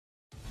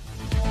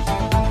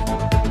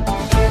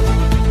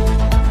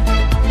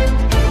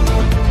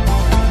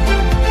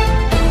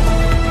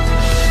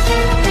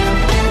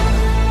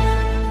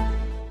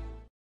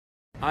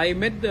I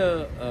met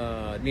the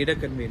NEDA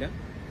convener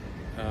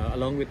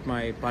along with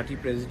my party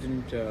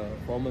president,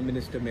 former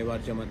Minister Mewar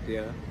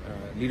Jamatya,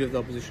 Leader of the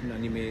Opposition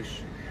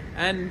Animesh,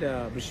 and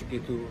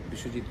Vrishiketu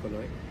Bishwajit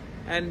Kaloy,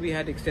 and we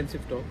had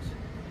extensive talks.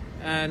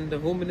 And the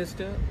Home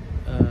Minister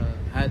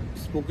had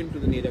spoken to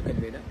the NEDA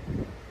convener.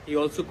 He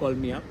also called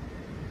me up,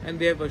 and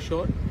they have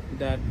assured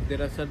that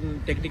there are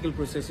certain technical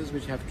processes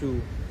which have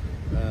to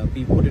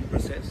be put in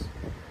process,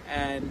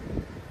 and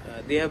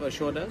they have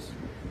assured us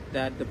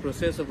that the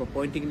process of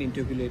appointing an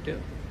interlocutor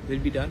will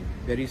be done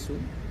very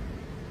soon.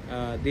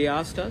 They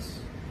asked us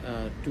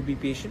to be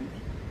patient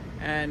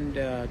and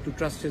to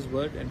trust his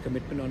word and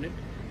commitment on it.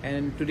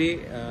 And today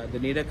the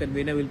NEDA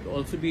convener will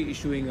also be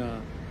issuing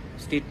a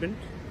statement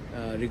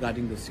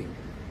regarding the same.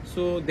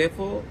 So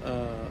therefore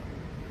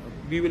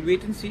we will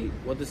wait and see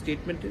what the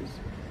statement is,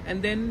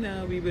 and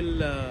then we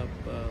will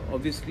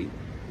obviously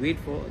wait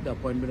for the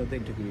appointment of the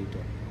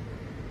interlocutor.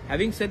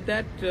 Having said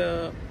that,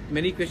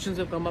 many questions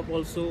have come up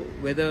also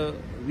whether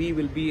we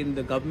will be in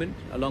the government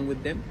along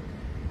with them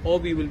or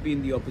we will be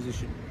in the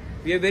opposition.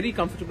 We are very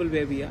comfortable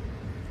where we are.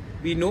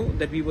 We know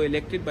that we were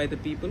elected by the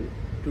people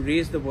to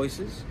raise the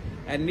voices,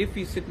 and if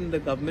we sit in the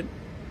government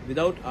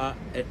without our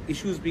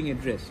issues being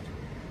addressed,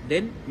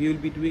 then we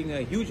will be doing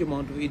a huge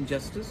amount of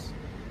injustice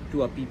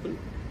to our people.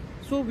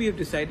 So we have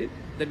decided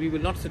that we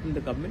will not sit in the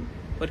government,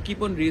 but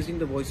keep on raising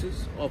the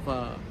voices of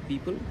our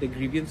people, the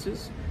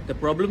grievances, the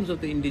problems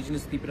of the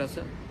indigenous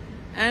Tiprasa.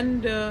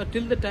 And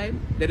till the time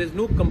there is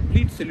no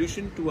complete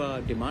solution to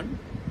our demand,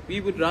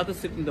 we would rather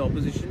sit in the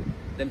opposition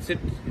than sit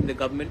in the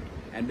government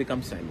and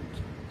become silent.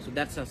 So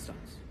that's our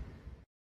stance.